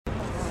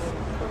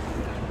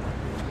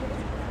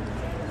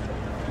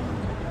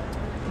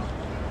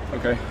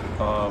Okay,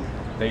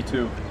 day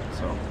two.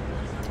 So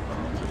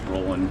just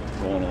rolling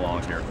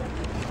along here.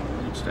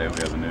 Each day we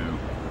have a new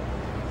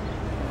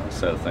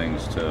set of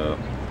things to.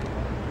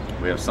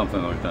 We have something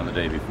that we've done the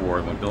day before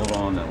and we build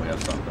on, and we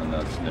have something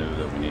that's new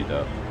that we need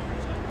to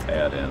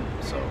add in.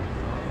 So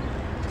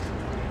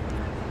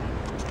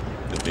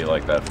it'll be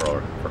like that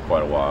for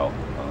quite a while.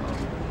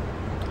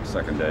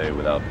 Second day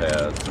without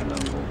pads, and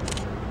then we'll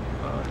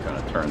kind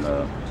of turn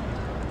the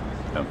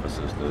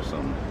emphasis to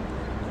some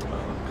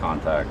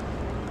contact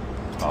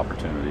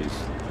opportunities.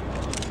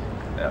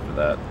 After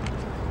that,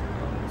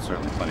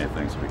 certainly plenty of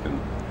things we can,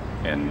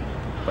 and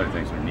plenty of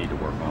things we need to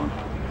work on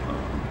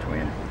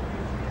between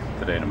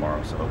today and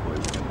tomorrow. So hopefully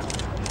we can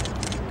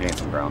gain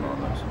some ground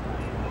on those.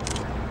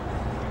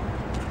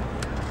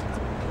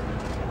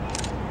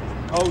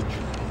 Coach,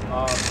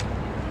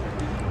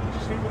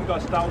 Stephen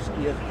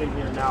Gostkowski has been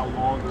here now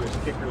longer as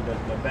kicker than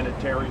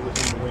Vinatieri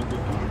was in New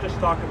England. Can you just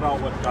talk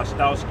about what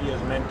Gostkowski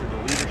has meant to the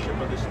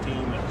leadership of this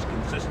team and his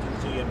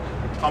consistency, and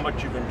how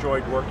much you've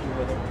enjoyed working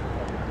with him?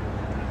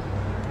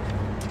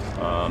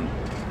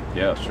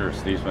 Yeah, sure.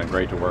 Steve's been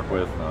great to work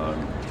with. I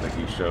think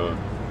he showed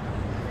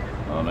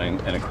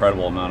an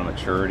incredible amount of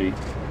maturity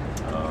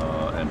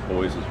and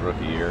poise his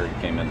rookie year. He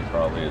came into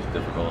probably as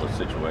difficult a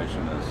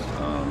situation as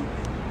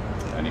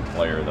any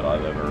player that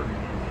I've ever,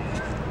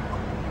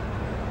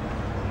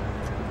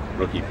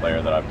 rookie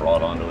player that I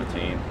brought onto a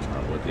team,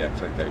 what the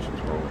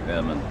expectations were with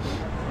him, and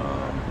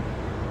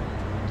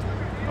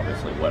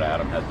obviously what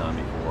Adam had done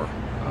before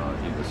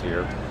he was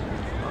here.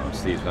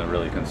 Steve's been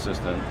really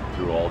consistent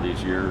through all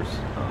these years.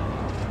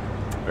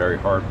 Very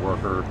hard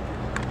worker,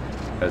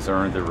 has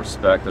earned the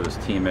respect of his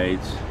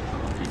teammates.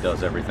 He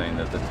does everything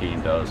that the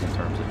team does in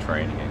terms of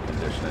training and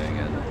conditioning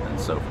and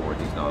so forth.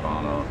 He's not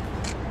on a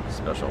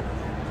special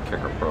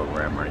kicker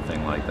program or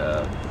anything like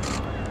that.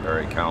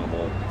 Very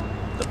accountable,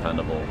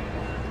 dependable,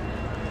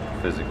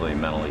 physically,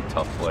 mentally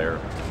tough player.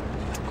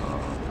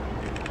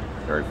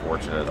 Very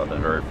fortunate. I've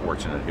been very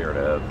fortunate here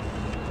to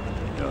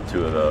have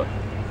two of the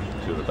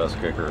best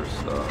kickers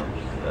that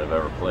have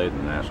ever played in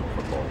the National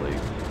Football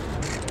League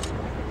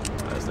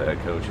as the head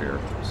coach here.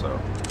 So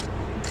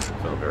I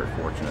feel very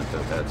fortunate to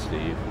have had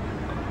Steve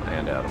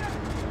and Adam.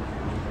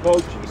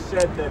 Coach, he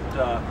said that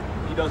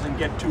he doesn't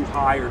get too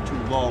high or too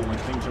low when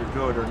things are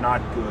good or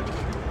not good.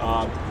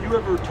 You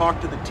ever talk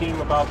to the team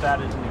about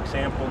that as an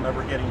example,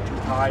 never getting too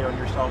high on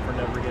yourself or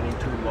never getting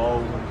too low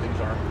when things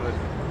aren't good?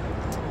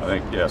 I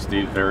think, yeah,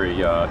 Steve's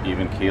very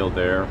even-keeled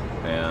there,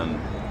 and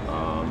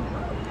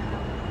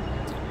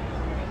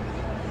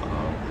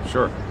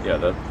sure, yeah,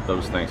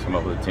 those things come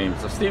up with the team.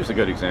 So Steve's a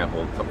good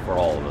example for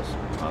all of us,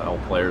 all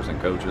players and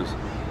coaches.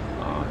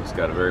 He's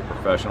got a very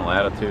professional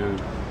attitude.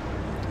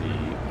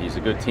 He's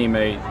a good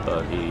teammate,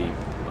 but he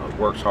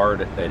works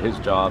hard at his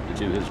job to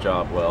do his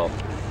job well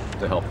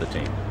to help the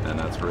team, and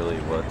that's really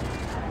what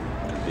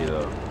would be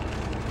the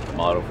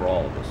motto for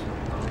all of us.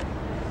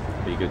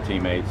 Be good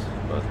teammates,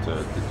 but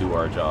to do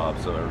our job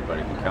so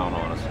everybody can count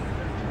on us,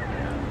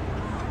 and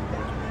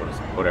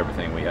put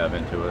everything we have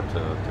into it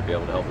to be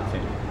able to help the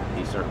team.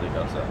 He certainly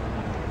does that.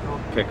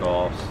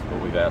 Kickoffs,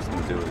 what we've asked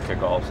him to do with the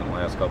kickoffs in the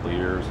last couple of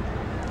years,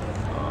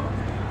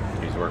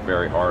 he's worked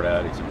very hard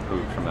at. He's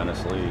improved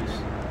tremendously. He's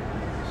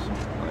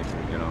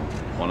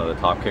one of the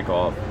top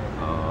kickoff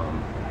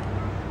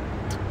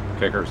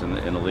kickers in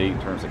the league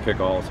in terms of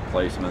kickoffs,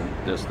 placement,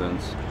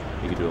 distance.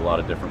 He can do a lot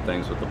of different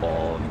things with the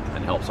ball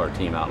and helps our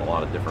team out in a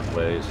lot of different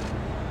ways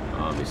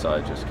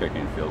besides just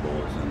kicking field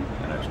goals and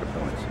extra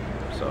points.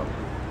 So,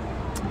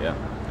 yeah,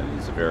 and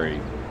he's a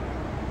very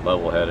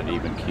level-headed,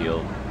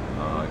 even-keeled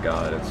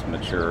guy that's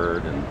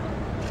matured and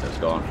has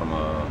gone from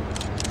a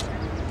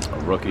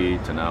rookie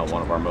to now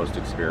one of our most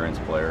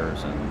experienced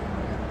players and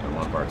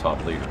one of our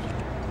top leaders.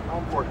 How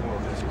important will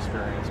this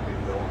experience be,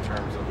 though, in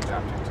terms of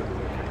adapting to the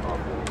kickoff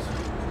rules?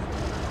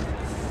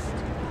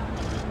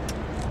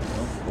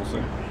 Well, we'll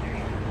see.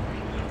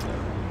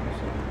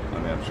 I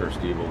mean, I'm sure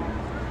Steve will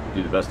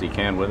do the best he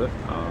can with it.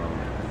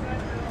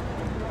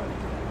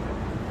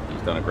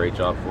 He's done a great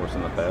job for us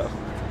in the past.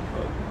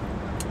 But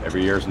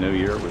every year's a new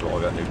year. We've all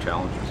got new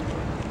challenges.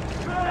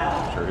 But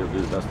I'm sure he'll do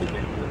the best he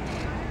can with it.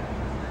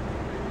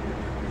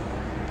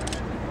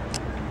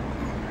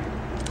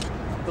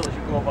 Bill, as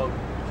you go about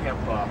camp,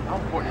 how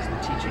important is the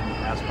teaching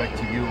aspect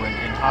to you,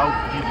 and how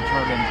do you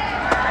determine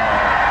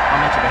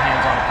how much of a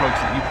hands-on approach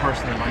that you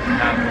personally might be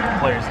having with the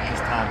players at this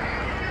time?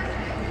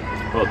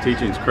 Well,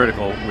 teaching's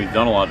critical. We've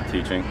done a lot of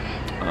teaching,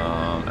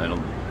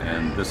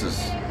 and this is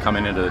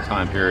coming into the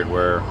time period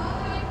where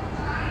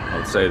I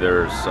would say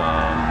there's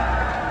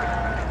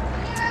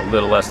a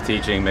little less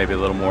teaching, maybe a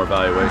little more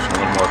evaluation, a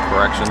little more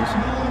corrections.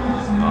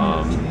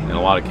 In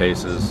a lot of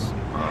cases,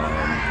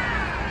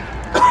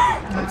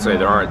 I would say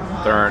there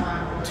aren't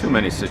too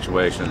many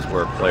situations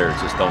where players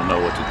just don't know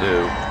what to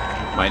do.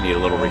 Might need a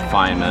little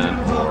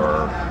refinement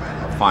or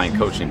a fine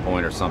coaching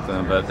point or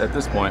something, but at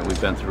this point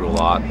we've been through a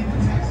lot.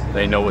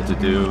 They know what to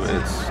do.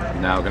 It's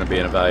now going to be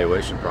an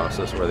evaluation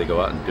process where they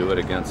go out and do it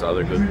against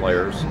other good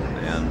players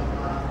and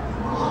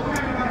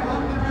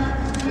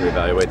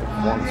reevaluate the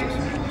performances.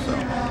 So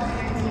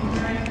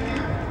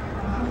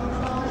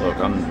look,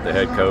 I'm the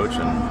head coach,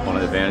 and one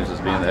of the advantages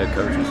of being the head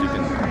coach is you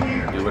can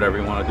do whatever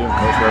you want to do and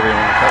coach wherever you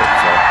want to coach.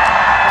 So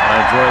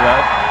I enjoy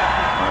that.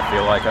 I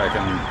feel like I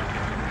can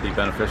be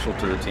beneficial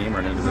to the team or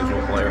an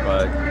individual player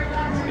by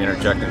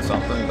interjecting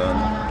something, then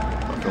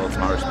I feel it's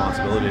my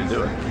responsibility to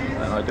do it,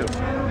 and I do.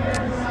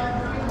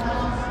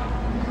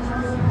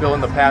 Bill,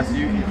 in the past,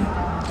 you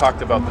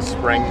talked about the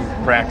spring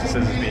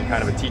practices as being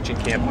kind of a teaching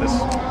camp, this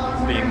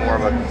being more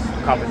of a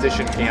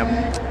competition camp.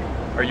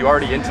 Are you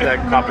already into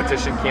that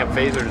competition camp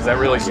phase, or does that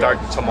really start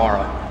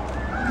tomorrow?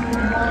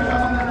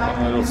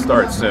 It'll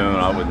start soon.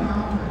 I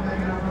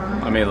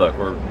mean, look,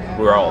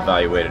 we're all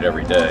evaluated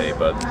every day,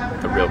 but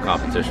the real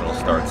competition will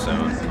start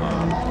soon.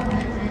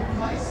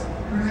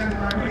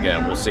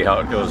 Again, we'll see how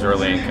it goes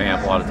early in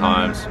camp. A lot of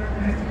times,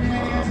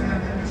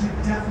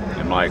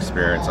 in my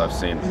experience, I've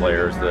seen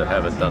players that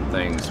haven't done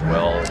things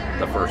well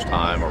the first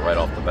time or right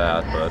off the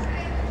bat, but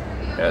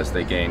as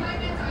they gain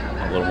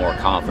a little more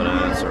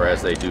confidence, or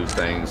as they do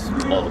things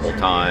multiple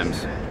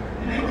times,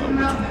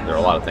 which there are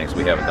a lot of things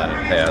we haven't done in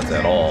pads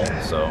at all,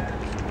 so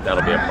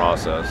that'll be a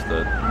process.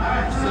 That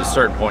there's a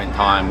certain point in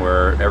time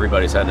where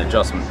everybody's had an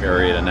adjustment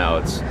period, and now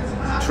it's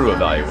true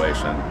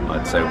evaluation.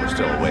 I'd say we're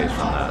still a ways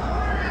from that.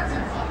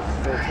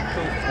 Bill, to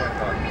Phil's point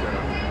about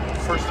the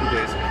first 2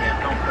 days of camp,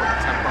 how important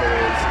tempo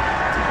is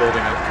to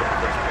building up to the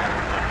first band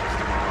of practice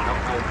tomorrow?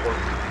 How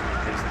important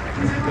is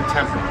the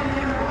tempo?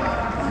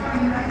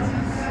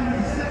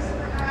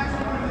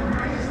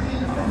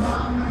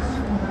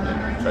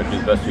 Try to do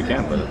the best you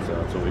can, but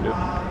that's what we do.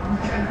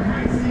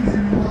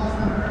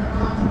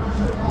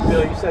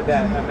 Bill, you said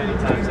that many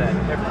times that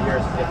every year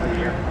is a different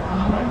year.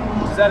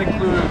 Does that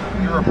include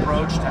your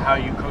approach to how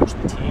you coach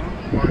the team,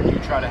 or do you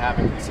try to have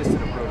a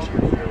consistent approach year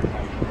to year with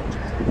how you coach the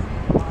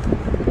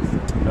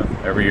team?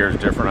 Every year is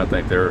different. I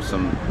think there are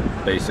some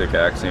basic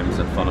axioms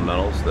and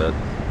fundamentals that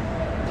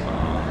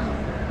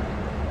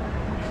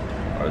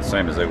are the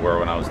same as they were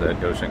when I was the head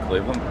coach in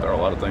Cleveland. There are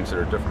a lot of things that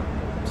are different.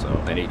 So,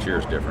 and each year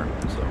is different.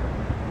 So,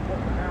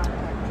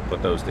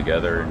 put those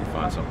together and you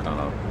find some kind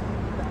of,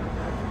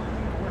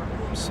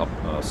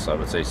 I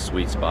would say,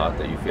 sweet spot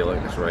that you feel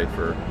like is right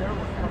for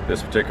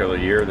this particular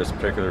year, this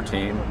particular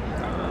team,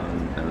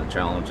 and the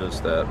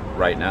challenges that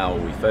right now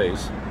we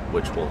face,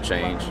 which will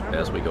change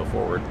as we go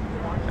forward,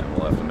 and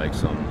we'll have to make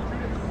some.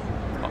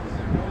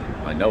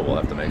 I know we'll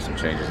have to make some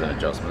changes and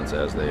adjustments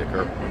as they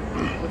occur.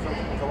 With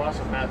the loss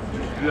of Matt, do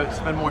you have to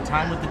spend more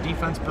time with the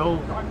defense, Bill?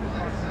 I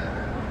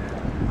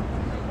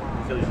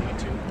feel you need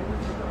to.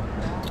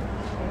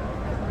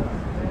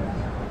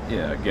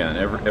 Yeah, again,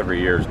 every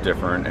year is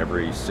different.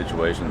 Every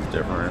situation is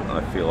different.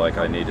 I feel like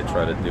I need to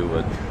try to do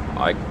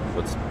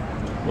what's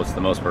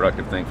the most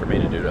productive thing for me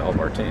to do to help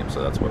our team.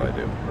 So that's what I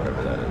do,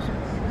 whatever that is.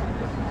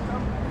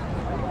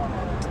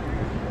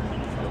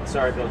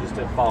 Sorry, Bill, just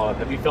to follow up,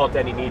 have you felt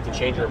any need to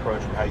change your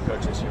approach for how you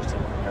coach this year's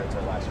team compared to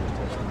last year's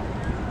team?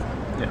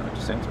 Yeah, I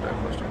just answered that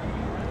question.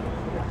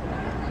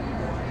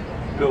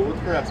 Bill, what's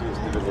perhaps the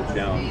most difficult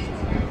challenge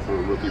for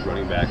a rookie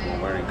running back on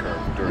a learning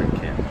curve during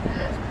camp?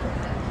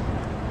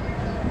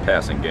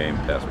 Passing game,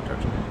 pass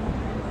protection.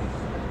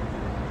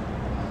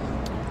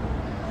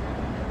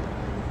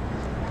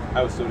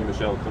 How is Sony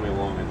Michel coming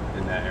along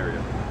in that area?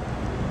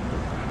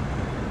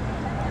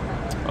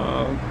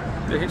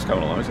 Yeah, he's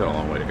coming along. He's got a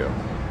long way to go.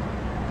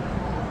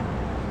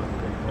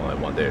 Only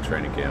 1 day of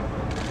training camp.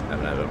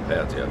 Haven't had it on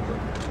pads yet, but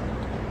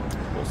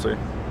we'll see.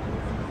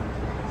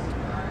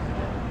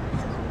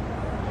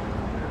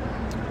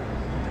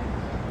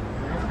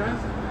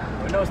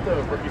 I noticed the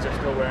rookies are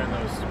still wearing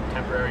those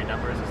temporary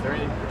numbers. Is there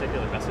any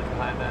particular message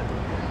behind that?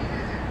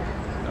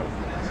 No.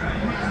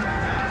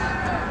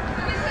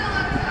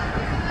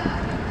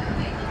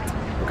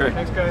 Okay.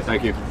 Thanks, guys.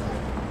 Thank you.